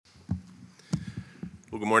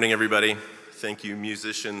Well, good morning, everybody. Thank you,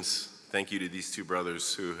 musicians. Thank you to these two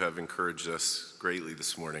brothers who have encouraged us greatly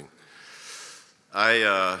this morning.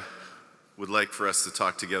 I would like for us to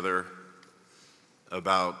talk together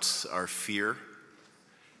about our fear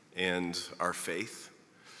and our faith,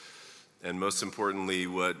 and most importantly,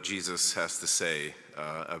 what Jesus has to say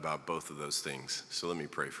about both of those things. So let me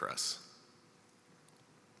pray for us.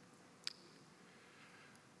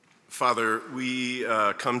 Father, we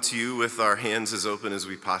come to you with our hands as open as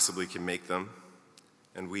we possibly can make them,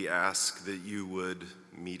 and we ask that you would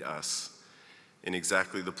meet us in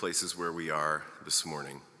exactly the places where we are this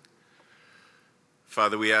morning.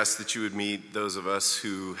 Father, we ask that you would meet those of us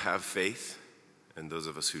who have faith and those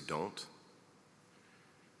of us who don't,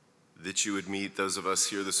 that you would meet those of us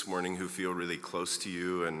here this morning who feel really close to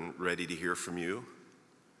you and ready to hear from you,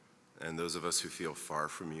 and those of us who feel far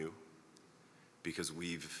from you because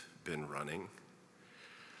we've been running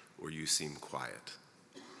or you seem quiet.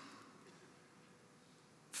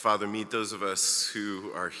 Father, meet those of us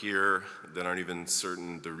who are here that aren't even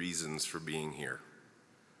certain the reasons for being here.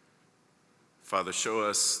 Father, show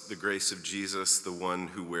us the grace of Jesus, the one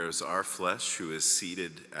who wears our flesh, who is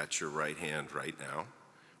seated at your right hand right now,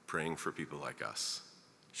 praying for people like us.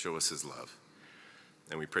 Show us his love.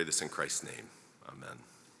 And we pray this in Christ's name. Amen.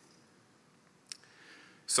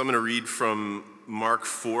 So I'm going to read from Mark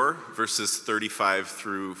 4, verses 35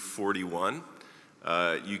 through 41.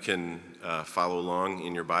 You can follow along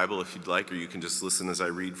in your Bible if you'd like, or you can just listen as I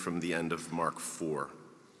read from the end of Mark 4.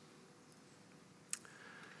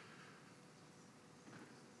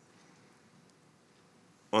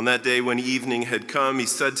 On that day when evening had come, he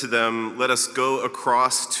said to them, "Let us go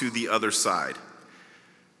across to the other side."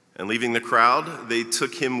 And leaving the crowd, they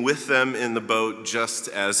took him with them in the boat just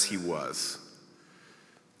as he was.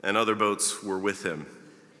 And other boats were with him.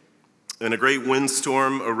 And a great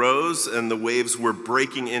windstorm arose, and the waves were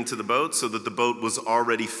breaking into the boat so that the boat was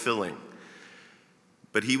already filling.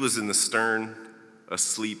 But he was in the stern,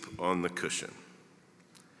 asleep on the cushion.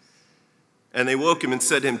 And they woke him and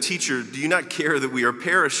said to him, "Teacher, do you not care that we are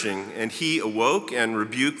perishing?" And he awoke and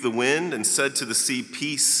rebuked the wind and said to the sea,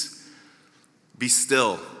 "Peace, be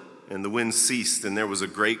still." And the wind ceased, and there was a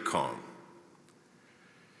great calm.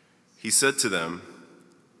 He said to them,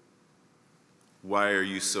 "Why are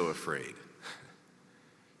you so afraid?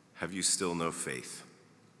 Have you still no faith?"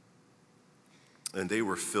 And they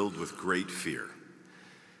were filled with great fear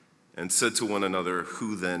and said to one another,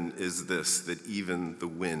 "Who then is this that even the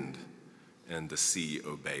wind and the sea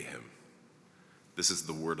obey him?" This is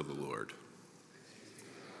the word of the Lord.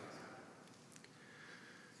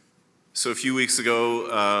 So a few weeks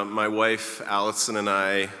ago, my wife, Allison, and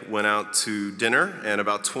I went out to dinner, and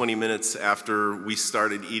about 20 minutes after we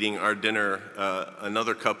started eating our dinner,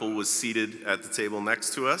 another couple was seated at the table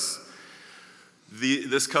next to us.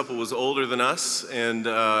 This couple was older than us, and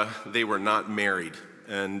they were not married.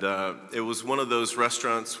 And it was one of those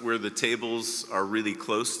restaurants where the tables are really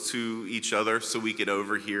close to each other, so we could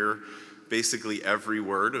overhear basically every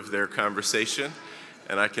word of their conversation.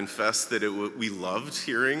 And I confess that we loved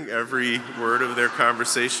hearing every word of their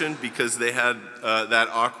conversation because they had that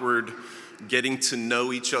awkward getting to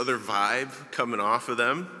know each other vibe coming off of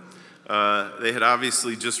them. They had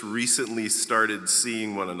obviously just recently started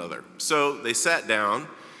seeing one another. So they sat down,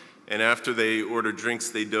 and after they ordered drinks,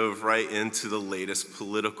 they dove right into the latest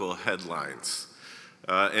political headlines.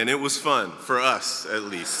 And it was fun, for us at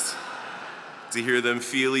least, to hear them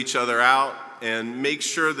feel each other out and make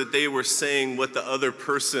sure that they were saying what they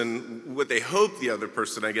hoped the other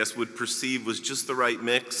person, I guess, would perceive was just the right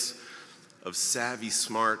mix of savvy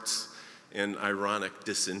smarts and ironic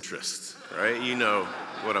disinterest, right? You know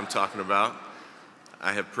what I'm talking about.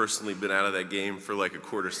 I have personally been out of that game for like a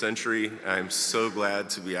quarter century. I'm so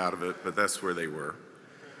glad to be out of it, but that's where they were.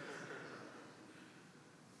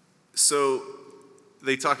 So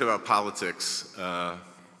they talked about politics, and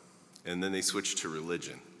then they switched to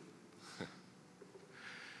religion.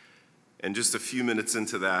 And just a few minutes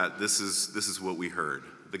into that, this is what we heard.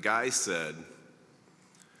 The guy said,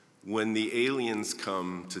 "When the aliens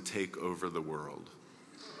come to take over the world,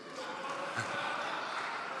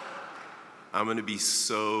 I'm going to be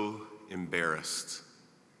so embarrassed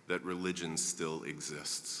that religion still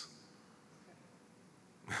exists."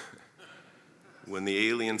 When the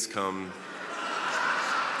aliens come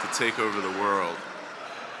to take over the world,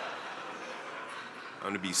 I'm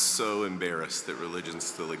going to be so embarrassed that religion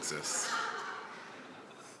still exists.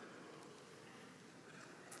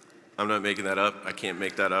 I'm not making that up. I can't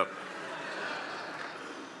make that up.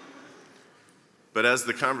 But as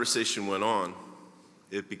the conversation went on,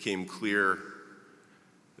 it became clear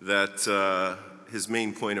that his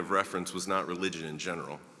main point of reference was not religion in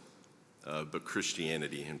general, but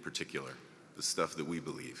Christianity in particular, the stuff that we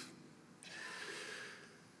believe.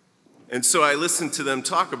 And so I listened to them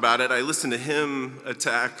talk about it. I listened to him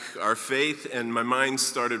attack our faith, and my mind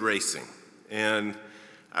started racing. And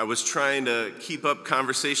I was trying to keep up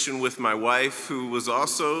conversation with my wife, who was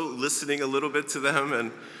also listening a little bit to them,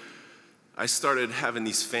 and I started having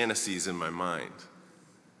these fantasies in my mind.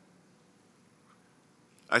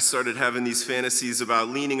 I started having these fantasies about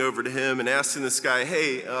leaning over to him and asking this guy,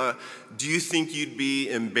 hey, do you think you'd be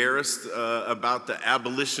embarrassed about the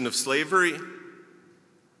abolition of slavery?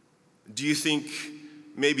 Do you think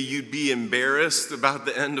maybe you'd be embarrassed about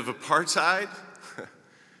the end of apartheid?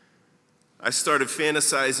 I started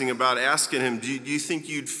fantasizing about asking him, do you think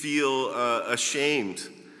you'd feel ashamed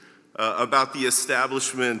about the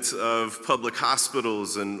establishment of public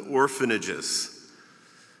hospitals and orphanages?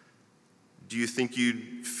 Do you think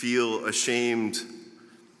you'd feel ashamed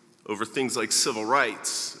over things like civil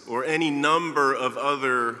rights or any number of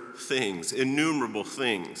other things, innumerable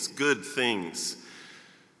things, good things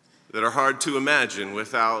that are hard to imagine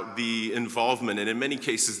without the involvement and in many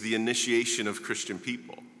cases the initiation of Christian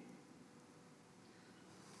people?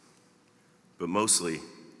 But mostly,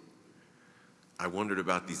 I wondered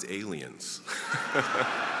about these aliens.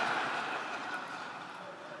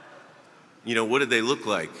 What did they look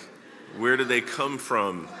like? Where did they come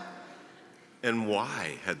from? And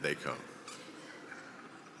why had they come?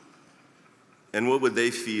 And what would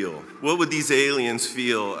they feel? What would these aliens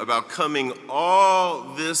feel about coming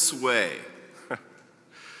all this way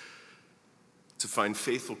to find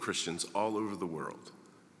faithful Christians all over the world,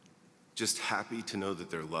 just happy to know that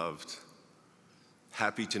they're loved,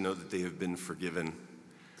 happy to know that they have been forgiven,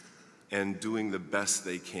 and doing the best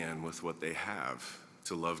they can with what they have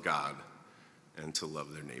to love God and to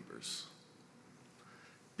love their neighbors?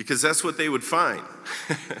 Because that's what they would find.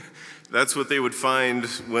 That's what they would find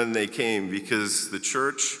when they came, because the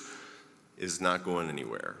church is not going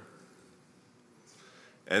anywhere.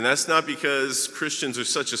 And that's not because Christians are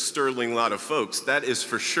such a sterling lot of folks. That is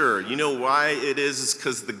for sure. You know why it is? It's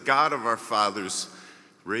because the God of our fathers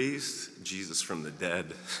raised Jesus from the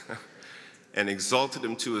dead and exalted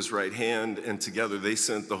him to his right hand, and together they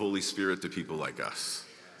sent the Holy Spirit to people like us.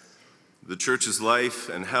 The church's life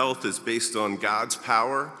and health is based on God's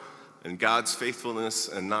power and God's faithfulness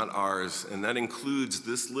and not ours. And that includes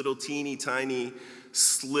this little teeny tiny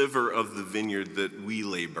sliver of the vineyard that we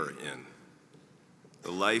labor in.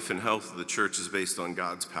 The life and health of the church is based on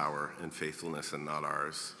God's power and faithfulness and not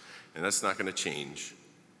ours. And that's not going to change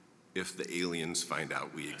if the aliens find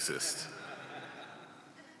out we exist.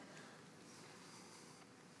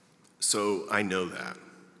 So I know that.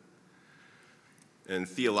 And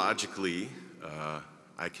theologically,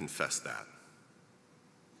 I confess that.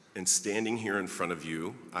 And standing here in front of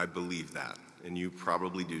you, I believe that, and you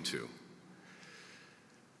probably do too.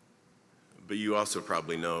 But you also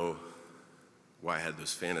probably know why I had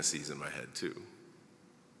those fantasies in my head too.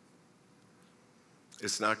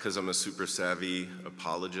 It's not because I'm a super savvy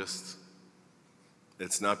apologist.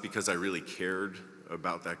 It's not because I really cared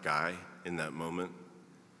about that guy in that moment.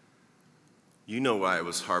 You know why I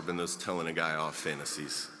was harboring those telling a guy off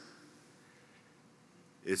fantasies.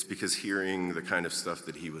 It's because hearing the kind of stuff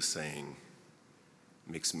that he was saying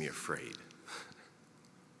makes me afraid.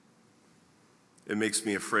 It makes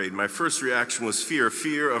me afraid. My first reaction was fear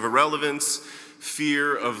of irrelevance,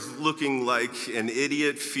 fear of looking like an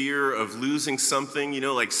idiot, fear of losing something,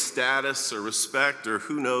 like status or respect or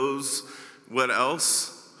who knows what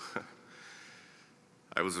else.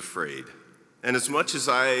 I was afraid. And as much as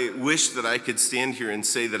I wish that I could stand here and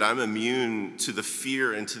say that I'm immune to the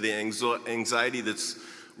fear and to the anxiety that's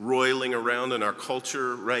roiling around in our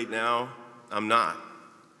culture right now, I'm not.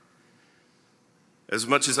 As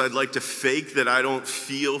much as I'd like to fake that I don't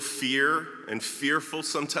feel fear and fearful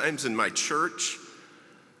sometimes in my church,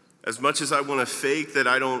 as much as I want to fake that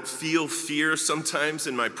I don't feel fear sometimes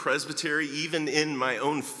in my presbytery, even in my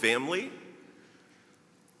own family,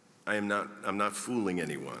 I'm not fooling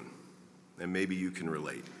anyone. And maybe you can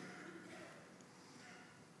relate.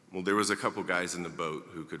 Well, there was a couple guys in the boat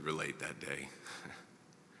who could relate that day.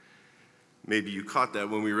 Maybe you caught that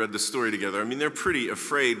when we read the story together. They're pretty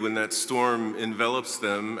afraid when that storm envelops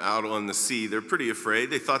them out on the sea. They're pretty afraid.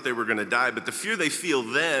 They thought they were going to die, but the fear they feel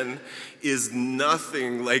then is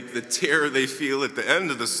nothing like the terror they feel at the end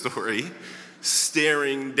of the story,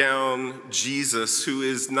 staring down Jesus, who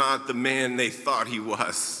is not the man they thought he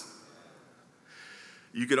was.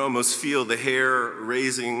 You could almost feel the hair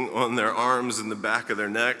raising on their arms and the back of their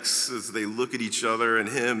necks as they look at each other and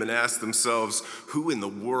him and ask themselves, who in the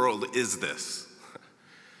world is this?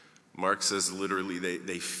 Mark says literally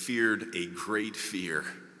they feared a great fear.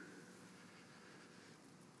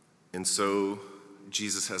 And so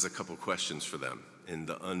Jesus has a couple questions for them in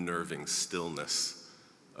the unnerving stillness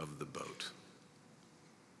of the boat.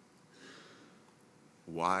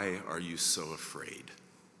 Why are you so afraid?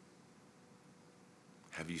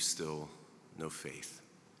 Have you still no faith?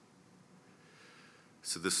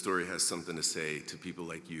 So this story has something to say to people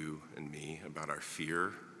like you and me about our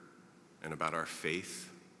fear and about our faith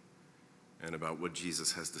and about what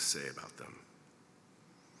Jesus has to say about them.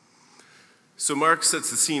 So Mark sets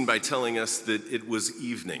the scene by telling us that it was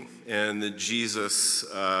evening and that Jesus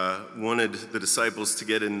wanted the disciples to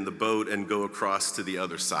get in the boat and go across to the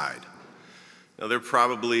other side. Now they're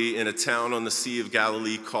probably in a town on the Sea of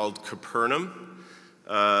Galilee called Capernaum,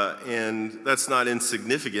 and that's not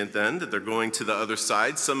insignificant then that they're going to the other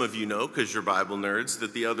side. Some of you know, because you're Bible nerds,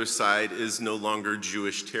 that the other side is no longer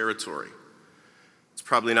Jewish territory. It's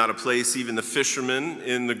probably not a place even the fishermen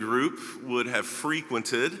in the group would have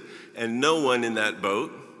frequented, and no one in that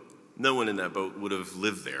boat would have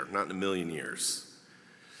lived there, not in a million years.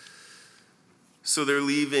 So they're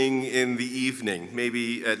leaving in the evening,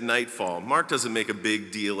 maybe at nightfall. Mark doesn't make a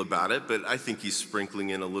big deal about it, but I think he's sprinkling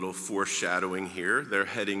in a little foreshadowing here. They're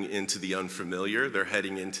heading into the unfamiliar. They're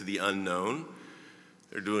heading into the unknown.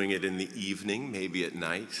 They're doing it in the evening, maybe at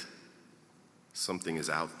night. Something is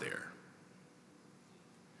out there.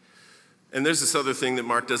 And there's this other thing that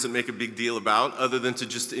Mark doesn't make a big deal about, other than to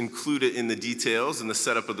just include it in the details and the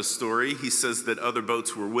setup of the story. He says that other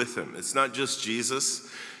boats were with him. It's not just Jesus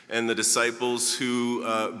and the disciples who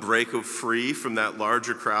break free from that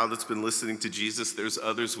larger crowd that's been listening to Jesus. There's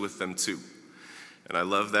others with them too. And I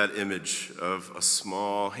love that image of a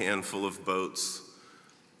small handful of boats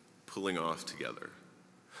pulling off together.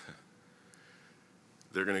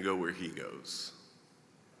 They're going to go where he goes,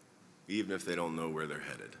 even if they don't know where they're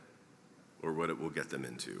headed or what it will get them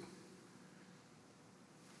into.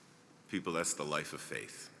 People, that's the life of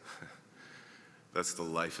faith. That's the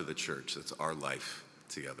life of the church. That's our life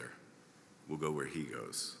together. We'll go where he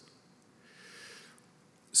goes.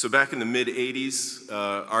 So back in the mid-'80s,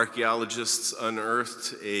 archaeologists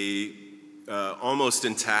unearthed a almost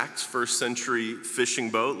intact first century fishing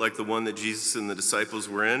boat like the one that Jesus and the disciples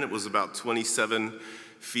were in. It was about 27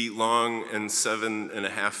 feet long and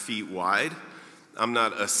 7.5 feet wide. I'm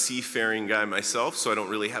not a seafaring guy myself, so I don't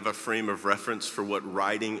really have a frame of reference for what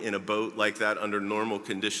riding in a boat like that under normal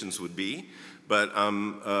conditions would be. But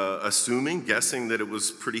I'm guessing that it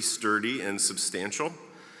was pretty sturdy and substantial.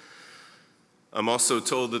 I'm also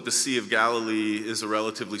told that the Sea of Galilee is a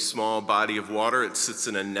relatively small body of water. It sits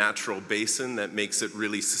in a natural basin that makes it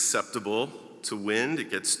really susceptible to wind.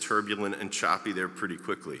 It gets turbulent and choppy there pretty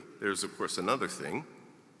quickly. There's, of course, another thing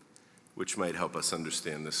which might help us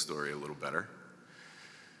understand this story a little better.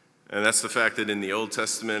 And that's the fact that in the Old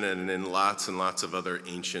Testament and in lots and lots of other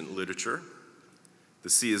ancient literature, the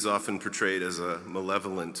sea is often portrayed as a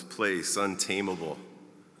malevolent place, untamable,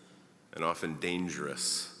 and often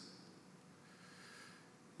dangerous.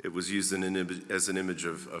 It was used as an image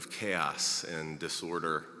of chaos and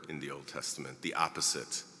disorder in the Old Testament, the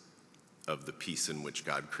opposite of the peace in which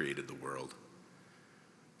God created the world.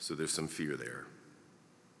 So there's some fear there.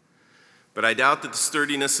 But I doubt that the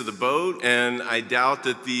sturdiness of the boat, and I doubt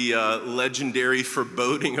that the legendary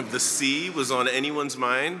foreboding of the sea was on anyone's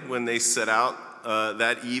mind when they set out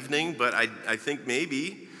that evening. But I think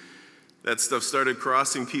maybe that stuff started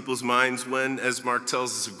crossing people's minds when, as Mark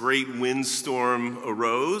tells us, a great windstorm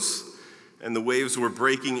arose and the waves were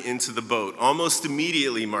breaking into the boat. Almost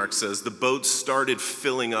immediately, Mark says, the boat started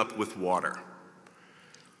filling up with water.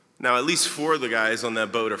 Now, at least 4 of the guys on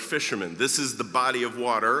that boat are fishermen. This is the body of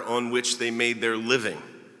water on which they made their living.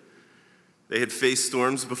 They had faced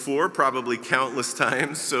storms before, probably countless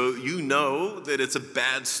times, so you know that it's a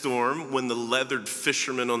bad storm when the leathered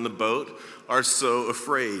fishermen on the boat are so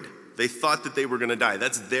afraid. They thought that they were going to die.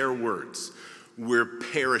 That's their words. We're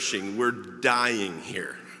perishing. We're dying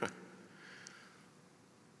here.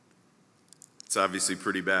 It's obviously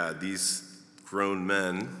pretty bad. These grown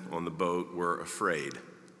men on the boat were afraid.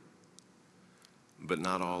 But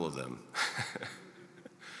not all of them.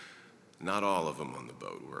 Not all of them on the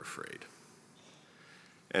boat were afraid.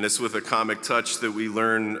 And it's with a comic touch that we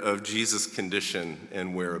learn of Jesus' condition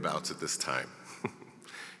and whereabouts at this time.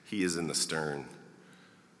 He is in the stern,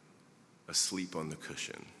 asleep on the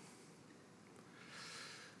cushion.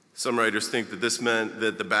 Some writers think that this meant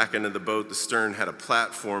that the back end of the boat, the stern, had a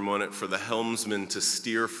platform on it for the helmsman to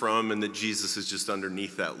steer from, and that Jesus is just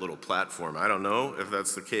underneath that little platform. I don't know if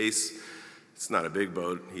that's the case. It's not a big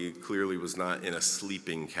boat. He clearly was not in a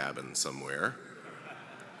sleeping cabin somewhere.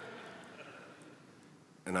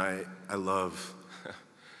 And I love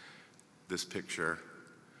this picture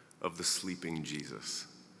of the sleeping Jesus.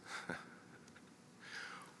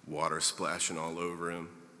 Water splashing all over him,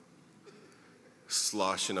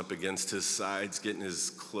 sloshing up against his sides, getting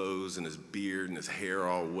his clothes and his beard and his hair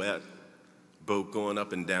all wet, boat going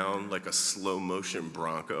up and down like a slow motion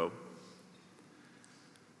bronco.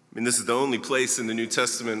 I mean, this is the only place in the New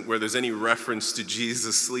Testament where there's any reference to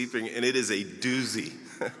Jesus sleeping, and it is a doozy.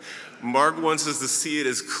 Mark wants us to see it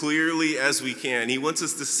as clearly as we can. He wants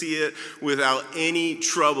us to see it without any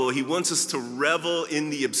trouble. He wants us to revel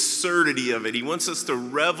in the absurdity of it. He wants us to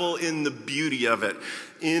revel in the beauty of it,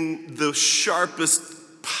 in the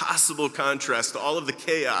sharpest possible contrast to all of the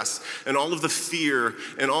chaos and all of the fear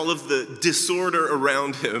and all of the disorder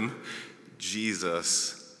around him.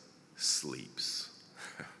 Jesus sleeps.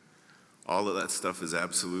 All of that stuff is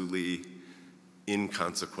absolutely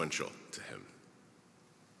inconsequential to him.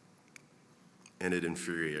 And it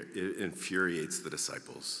infuriates the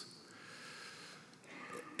disciples.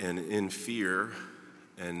 And in fear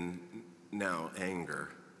and now anger,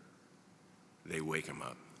 they wake him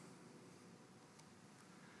up.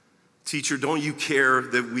 Teacher, don't you care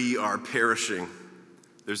that we are perishing?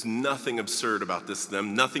 There's nothing absurd about this to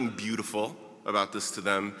them, nothing beautiful about this to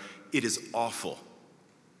them. It is awful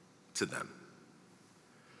to them.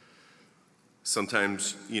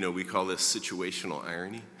 Sometimes, we call this situational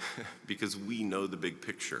irony because we know the big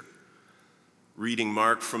picture. Reading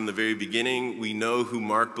Mark from the very beginning, we know who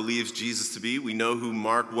Mark believes Jesus to be. We know who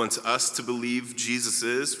Mark wants us to believe Jesus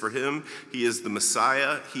is. For him, he is the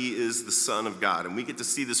Messiah. He is the Son of God. And we get to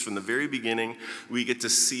see this from the very beginning. We get to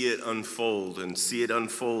see it unfold and see it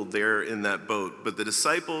unfold there in that boat. But the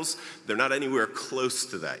disciples, they're not anywhere close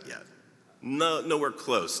to that yet. Nowhere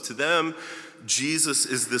close. To them, Jesus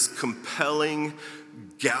is this compelling,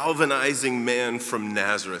 galvanizing man from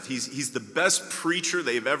Nazareth. He's the best preacher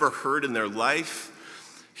they've ever heard in their life.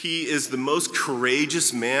 He is the most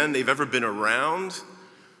courageous man they've ever been around.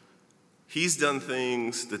 He's done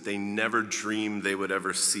things that they never dreamed they would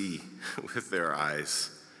ever see with their eyes.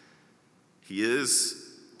 He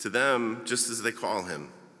is, to them, just as they call him,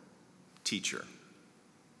 teacher.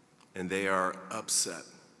 And they are upset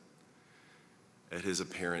at his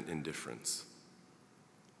apparent indifference.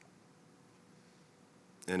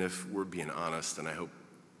 And if we're being honest, and I hope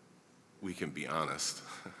we can be honest,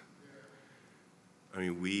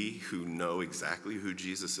 we who know exactly who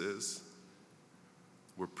Jesus is,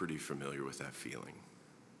 we're pretty familiar with that feeling.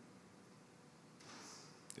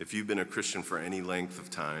 If you've been a Christian for any length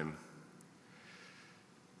of time,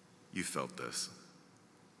 you felt this.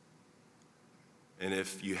 And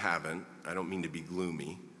if you haven't, I don't mean to be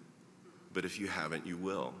gloomy, but if you haven't, you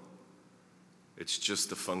will. It's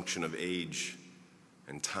just a function of age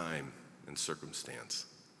and time and circumstance.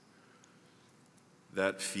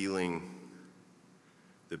 That feeling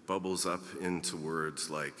that bubbles up into words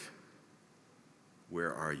like,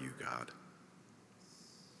 "Where are you, God?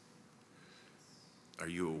 Are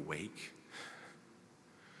you awake?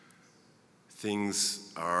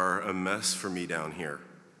 Things are a mess for me down here,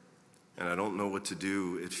 and I don't know what to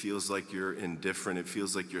do. It feels like you're indifferent. It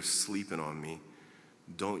feels like you're sleeping on me.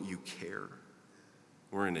 Don't you care?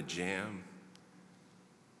 We're in a jam.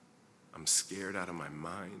 I'm scared out of my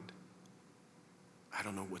mind. I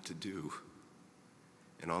don't know what to do."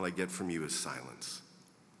 And all I get from you is silence.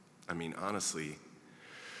 Honestly,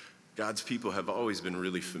 God's people have always been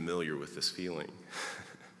really familiar with this feeling.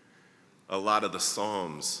 A lot of the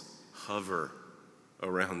Psalms hover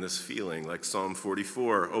around this feeling, like Psalm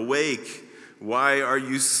 44. "Awake, why are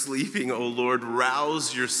you sleeping, O Lord?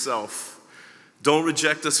 Rouse yourself. Don't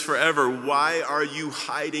reject us forever. Why are you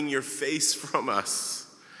hiding your face from us?"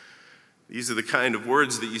 These are the kind of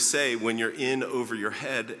words that you say when you're in over your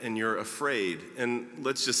head and you're afraid. And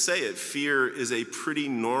let's just say it, fear is a pretty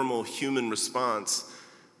normal human response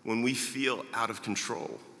when we feel out of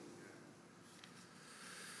control.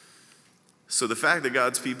 So the fact that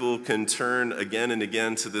God's people can turn again and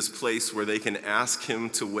again to this place where they can ask him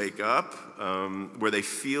to wake up, where they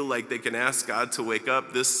feel like they can ask God to wake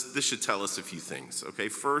up, this should tell us a few things. Okay,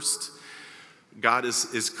 first, God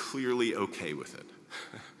is clearly okay with it.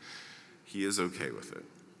 He is okay with it.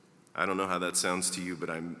 I don't know how that sounds to you, but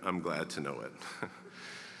I'm glad to know it.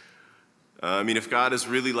 If God is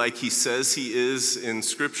really like he says he is in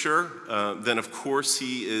Scripture, then of course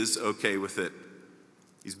he is okay with it.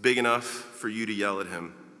 He's big enough for you to yell at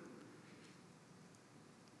him.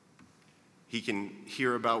 He can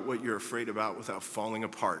hear about what you're afraid about without falling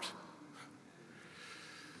apart.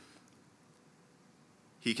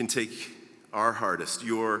 He can take our hardest,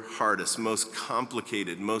 your hardest, most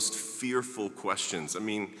complicated, most fearful questions.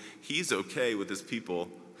 He's okay with his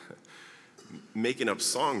people making up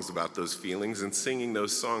songs about those feelings and singing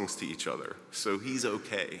those songs to each other. So he's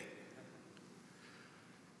okay.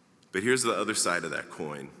 But here's the other side of that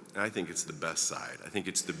coin. I think it's the best side. I think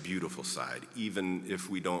it's the beautiful side, even if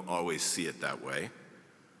we don't always see it that way.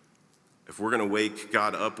 If we're going to wake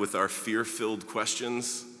God up with our fear-filled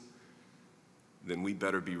questions, then we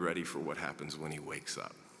better be ready for what happens when he wakes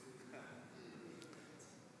up.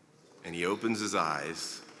 And he opens his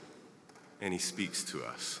eyes and he speaks to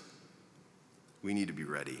us. We need to be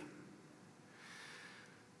ready.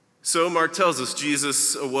 So Mark tells us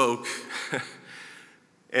Jesus awoke,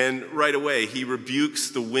 and right away he rebukes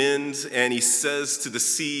the wind and he says to the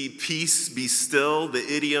sea, "Peace, be still." The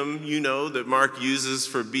idiom, that Mark uses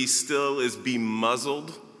for be still is be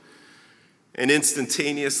muzzled. And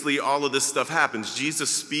instantaneously, all of this stuff happens. Jesus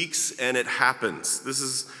speaks and it happens. This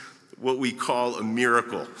is what we call a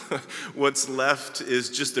miracle. What's left is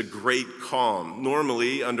just a great calm.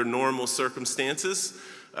 Normally, under normal circumstances,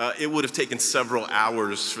 it would have taken several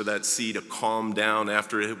hours for that sea to calm down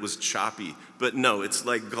after it was choppy. But no, it's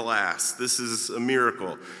like glass. This is a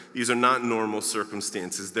miracle. These are not normal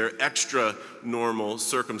circumstances. They're extra normal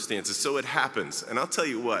circumstances. So it happens. And I'll tell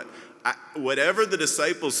you what, whatever the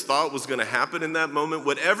disciples thought was going to happen in that moment,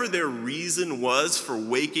 whatever their reason was for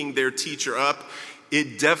waking their teacher up,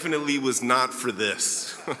 it definitely was not for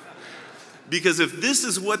this. Because if this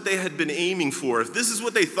is what they had been aiming for, if this is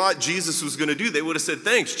what they thought Jesus was going to do, they would have said,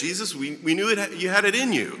 "Thanks, Jesus, we knew you had it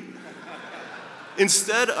in you."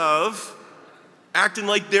 Instead of acting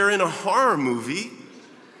like they're in a horror movie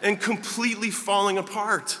and completely falling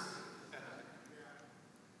apart.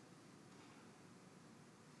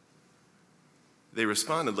 They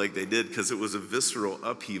responded like they did because it was a visceral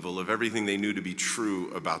upheaval of everything they knew to be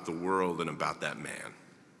true about the world and about that man.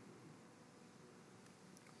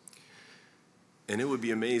 And it would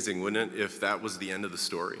be amazing, wouldn't it, if that was the end of the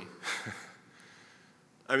story?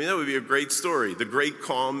 I mean, that would be a great story. The great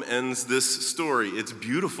calm ends this story. It's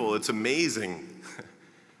beautiful, it's amazing.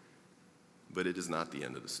 But it is not the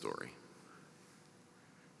end of the story.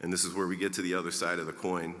 And this is where we get to the other side of the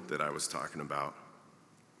coin that I was talking about.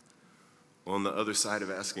 On the other side of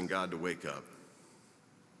asking God to wake up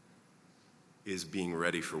is being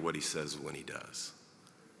ready for what he says when he does.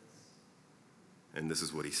 And this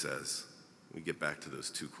is what he says. We get back to those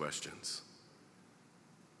two questions.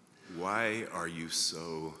 Why are you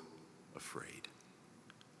so afraid?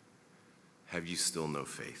 Have you still no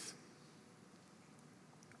faith?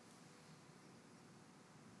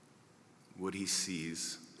 What he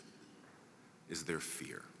sees is their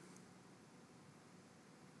fear.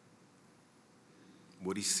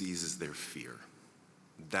 What he sees is their fear.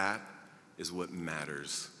 That is what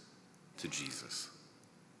matters to Jesus.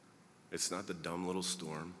 It's not the dumb little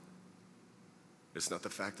storm. It's not the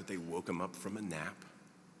fact that they woke him up from a nap.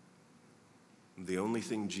 The only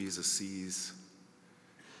thing Jesus sees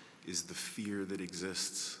is the fear that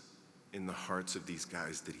exists in the hearts of these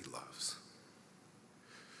guys that he loves.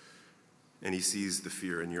 And he sees the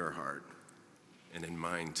fear in your heart and in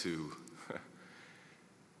mine too.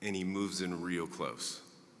 And he moves in real close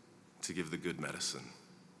to give the good medicine.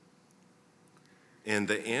 And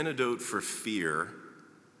the antidote for fear,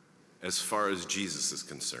 as far as Jesus is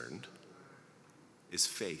concerned, is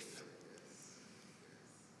faith.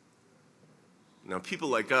 Now, people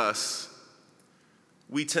like us,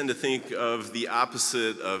 we tend to think of the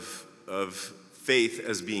opposite of faith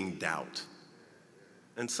as being doubt.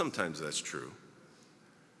 And sometimes that's true.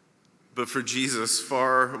 But for Jesus,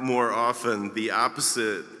 far more often, the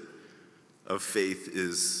opposite of faith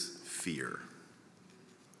is fear.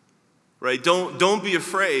 Right? Don't be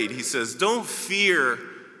afraid, he says. Don't fear.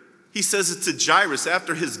 He says it to Jairus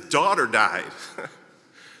after his daughter died.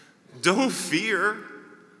 Don't fear,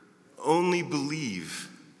 only believe.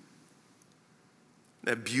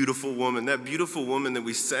 That beautiful woman that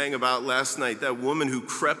we sang about last night, that woman who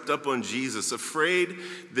crept up on Jesus, afraid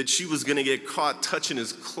that she was going to get caught touching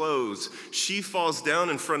his clothes. She falls down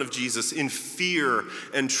in front of Jesus in fear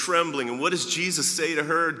and trembling. And what does Jesus say to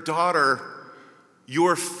her? "Daughter,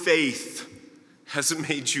 your faith has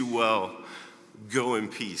made you well. Go in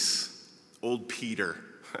peace." Old Peter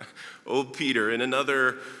in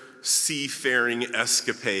another seafaring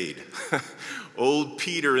escapade. Old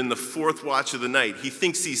Peter in the fourth watch of the night. He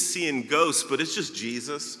thinks he's seeing ghosts, but it's just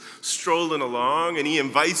Jesus strolling along, and he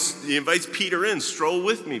invites Peter in. "Stroll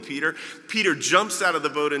with me, Peter." Peter jumps out of the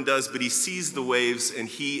boat and does, but he sees the waves and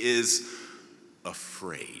he is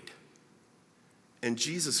afraid. And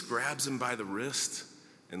Jesus grabs him by the wrist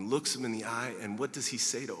and looks him in the eye, and what does he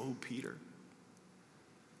say to old Peter?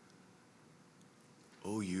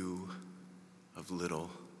 "Oh, you of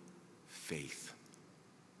little faith."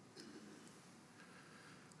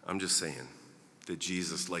 I'm just saying that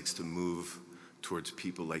Jesus likes to move towards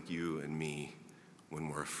people like you and me when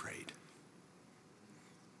we're afraid.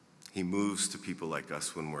 He moves to people like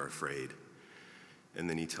us when we're afraid, and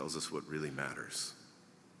then he tells us what really matters.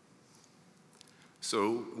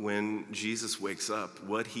 So when Jesus wakes up,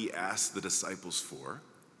 what he asks the disciples for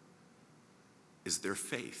is their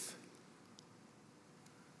faith.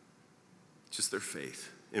 Just their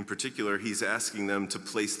faith. In particular, he's asking them to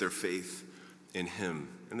place their faith in him.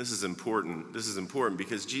 And this is important. This is important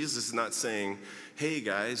because Jesus is not saying, hey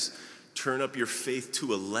guys, turn up your faith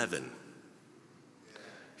to 11.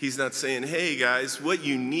 He's not saying, hey guys, what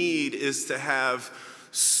you need is to have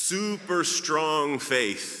super strong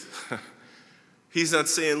faith. He's not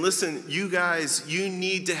saying, listen, you guys, you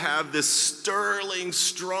need to have this sterling,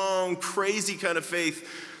 strong, crazy kind of faith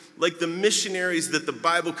like the missionaries that the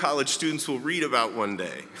Bible college students will read about one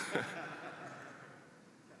day.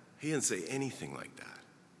 He didn't say anything like that.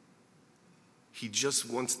 He just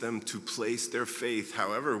wants them to place their faith,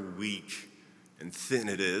 however weak and thin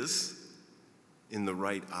it is, in the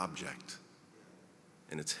right object.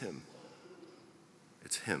 And it's him.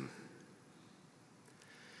 It's him.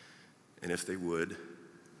 And if they would,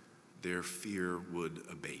 their fear would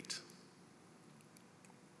abate.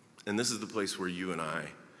 And this is the place where you and I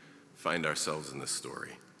find ourselves in this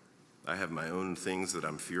story. I have my own things that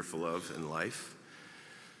I'm fearful of in life,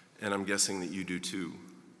 and I'm guessing that you do too.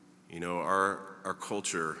 You know, our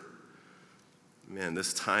culture, man,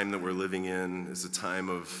 this time that we're living in is a time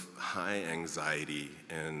of high anxiety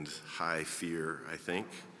and high fear, I think.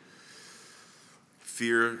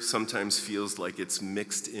 Fear sometimes feels like it's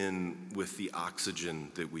mixed in with the oxygen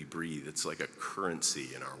that we breathe. It's like a currency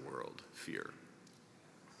in our world, fear.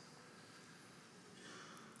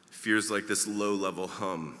 Fear's like this low-level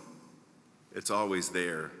hum. It's always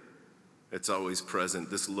there. It's always present,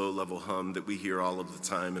 this low-level hum that we hear all of the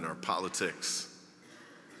time in our politics.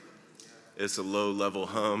 It's a low-level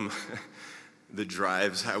hum that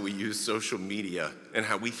drives how we use social media and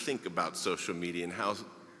how we think about social media and how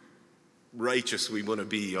righteous we want to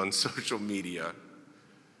be on social media.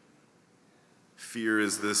 Fear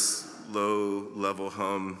is this low-level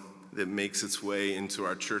hum that makes its way into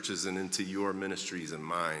our churches and into your ministries and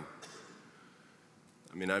mine.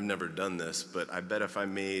 I mean, I've never done this, but I bet if I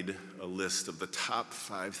made a list of the top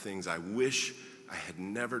 5 things I wish I had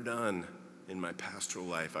never done in my pastoral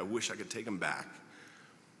life, I wish I could take them back.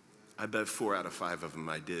 I bet 4 out of 5 of them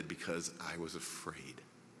I did because I was afraid.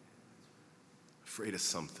 Afraid of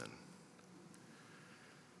something.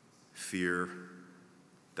 Fear,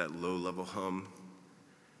 that low-level hum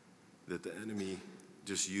that the enemy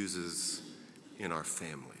just uses in our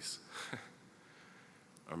families.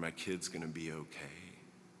 Are my kids going to be okay?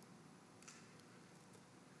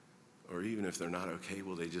 Or even if they're not okay,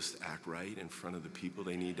 will they just act right in front of the people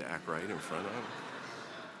they need to act right in front of?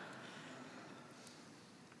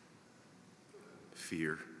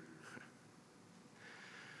 Fear.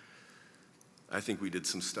 I think we did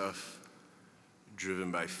some stuff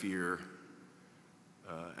driven by fear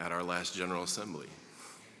at our last General Assembly.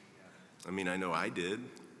 I mean, I know I did.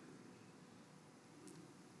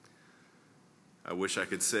 I wish I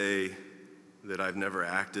could say that I've never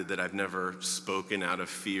acted, that I've never spoken out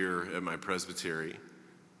of fear at my presbytery,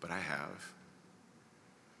 but I have.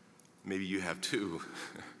 Maybe you have too.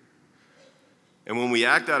 And when we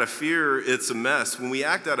act out of fear, it's a mess. When we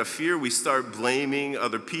act out of fear, we start blaming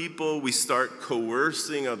other people, we start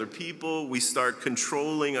coercing other people, we start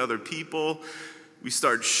controlling other people, we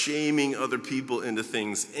start shaming other people into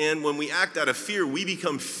things. And when we act out of fear, we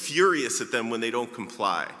become furious at them when they don't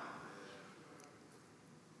comply.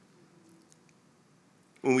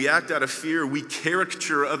 When we act out of fear, we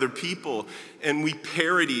caricature other people and we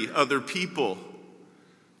parody other people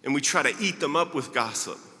and we try to eat them up with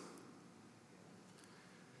gossip.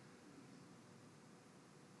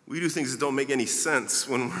 We do things that don't make any sense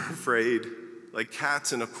when we're afraid. Like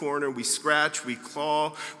cats in a corner, we scratch, we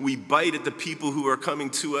claw, we bite at the people who are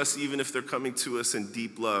coming to us, even if they're coming to us in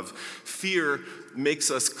deep love. Fear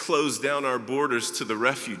makes us close down our borders to the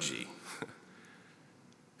refugee.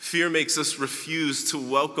 Fear makes us refuse to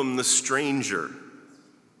welcome the stranger.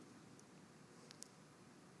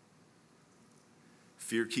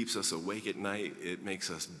 Fear keeps us awake at night. It makes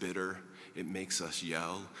us bitter. It makes us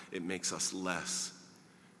yell. It makes us less.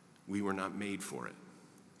 We were not made for it.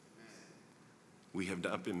 We have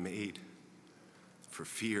not been made for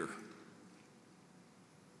fear.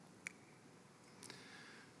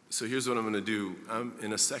 So here's what I'm going to do.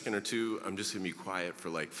 In a second or two, I'm just going to be quiet for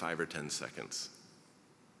like 5 or 10 seconds.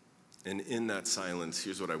 And in that silence,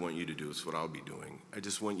 here's what I want you to do. It's what I'll be doing. I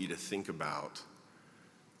just want you to think about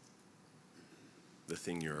the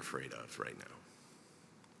thing you're afraid of right now.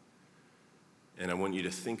 And I want you to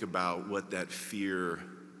think about what that fear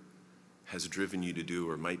has driven you to do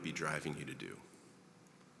or might be driving you to do.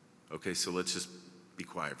 Okay, so let's just be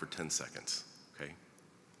quiet for 10 seconds, okay?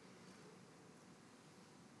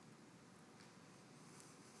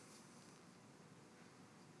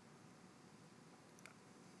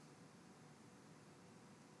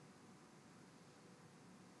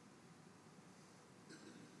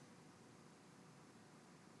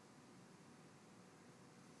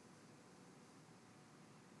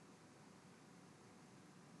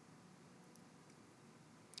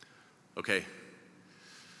 Okay.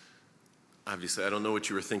 Obviously, I don't know what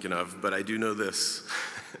you were thinking of, but I do know this.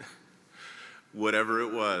 Whatever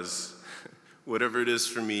it was, whatever it is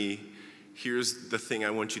for me, here's the thing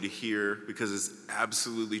I want you to hear because it's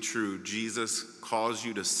absolutely true. Jesus calls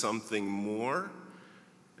you to something more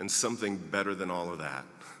and something better than all of that.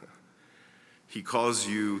 He calls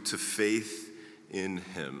you to faith in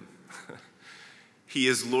him. He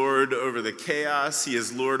is Lord over the chaos. He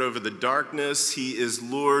is Lord over the darkness. He is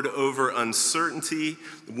Lord over uncertainty,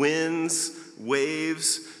 winds,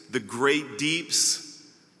 waves, the great deeps.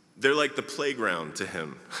 They're like the playground to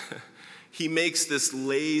him. He makes this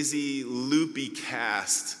lazy, loopy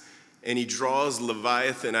cast, and he draws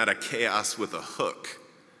Leviathan out of chaos with a hook.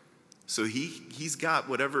 So he's got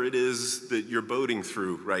whatever it is that you're boating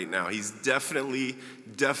through right now. He's definitely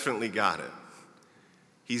got it.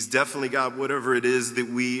 He's definitely got whatever it is that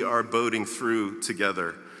we are boating through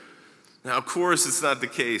together. Now, of course, it's not the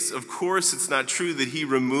case. Of course, it's not true that he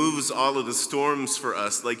removes all of the storms for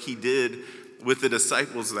us like he did with the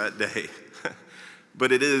disciples that day.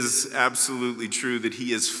 But it is absolutely true that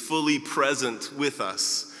he is fully present with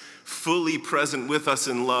us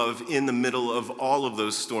in love in the middle of all of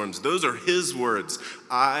those storms. Those are his words.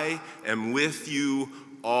 I am with you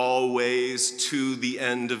always to the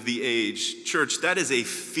end of the age. Church, that is a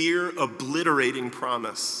fear-obliterating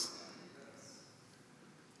promise.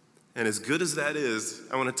 And as good as that is,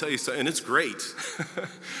 I want to tell you something, and it's great.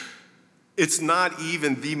 It's not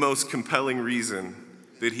even the most compelling reason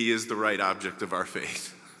that he is the right object of our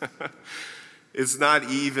faith. It's not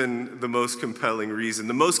even the most compelling reason.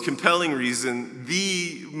 The most compelling reason,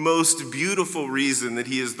 the most beautiful reason that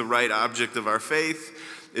he is the right object of our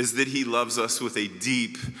faith is that he loves us with a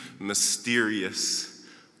deep, mysterious,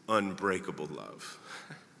 unbreakable love.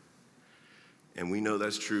 And we know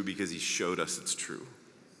that's true because he showed us it's true.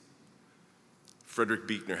 Frederick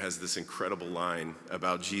Buechner has this incredible line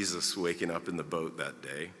about Jesus waking up in the boat that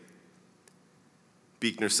day.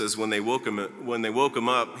 Buechner says when they woke him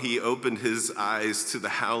up, he opened his eyes to the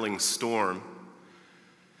howling storm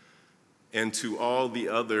and to all the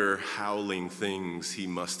other howling things he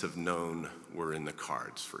must have known were in the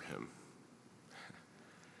cards for him.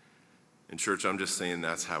 And church, I'm just saying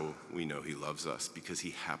that's how we know he loves us, because he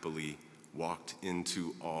happily walked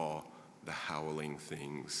into all the howling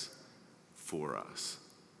things for us.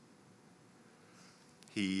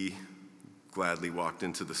 He gladly walked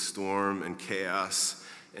into the storm and chaos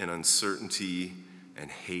and uncertainty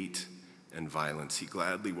and hate and violence. He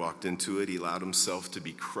gladly walked into it. He allowed himself to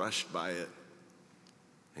be crushed by it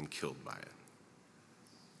and killed by it.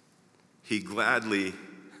 He gladly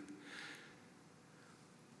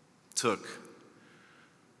took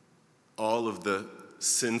all of the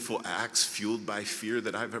sinful acts fueled by fear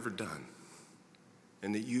that I've ever done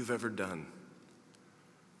and that you've ever done.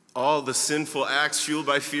 All the sinful acts fueled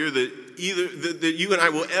by fear that you and I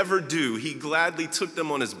will ever do, he gladly took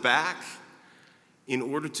them on his back in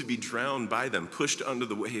order to be drowned by them, pushed under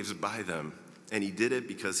the waves by them. And he did it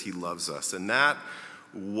because he loves us. And that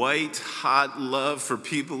white-hot love for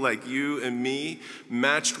people like you and me,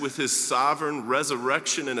 matched with his sovereign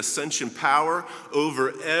resurrection and ascension power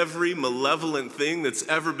over every malevolent thing that's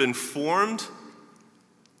ever been formed,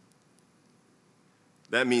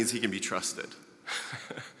 that means he can be trusted.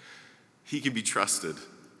 He can be trusted.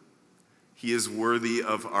 He is worthy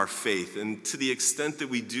of our faith. And to the extent that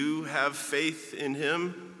we do have faith in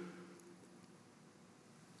him,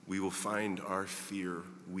 we will find our fear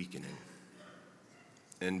weakening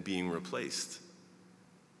and being replaced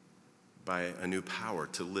by a new power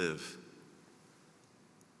to live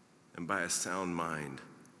and by a sound mind,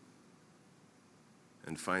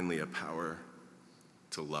 and finally a power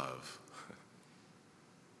to love.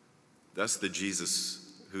 That's the Jesus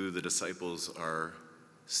who the disciples are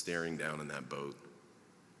staring down in that boat,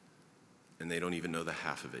 and they don't even know the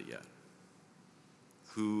half of it yet.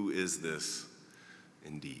 Who is this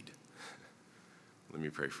indeed? Let me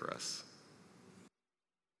pray for us.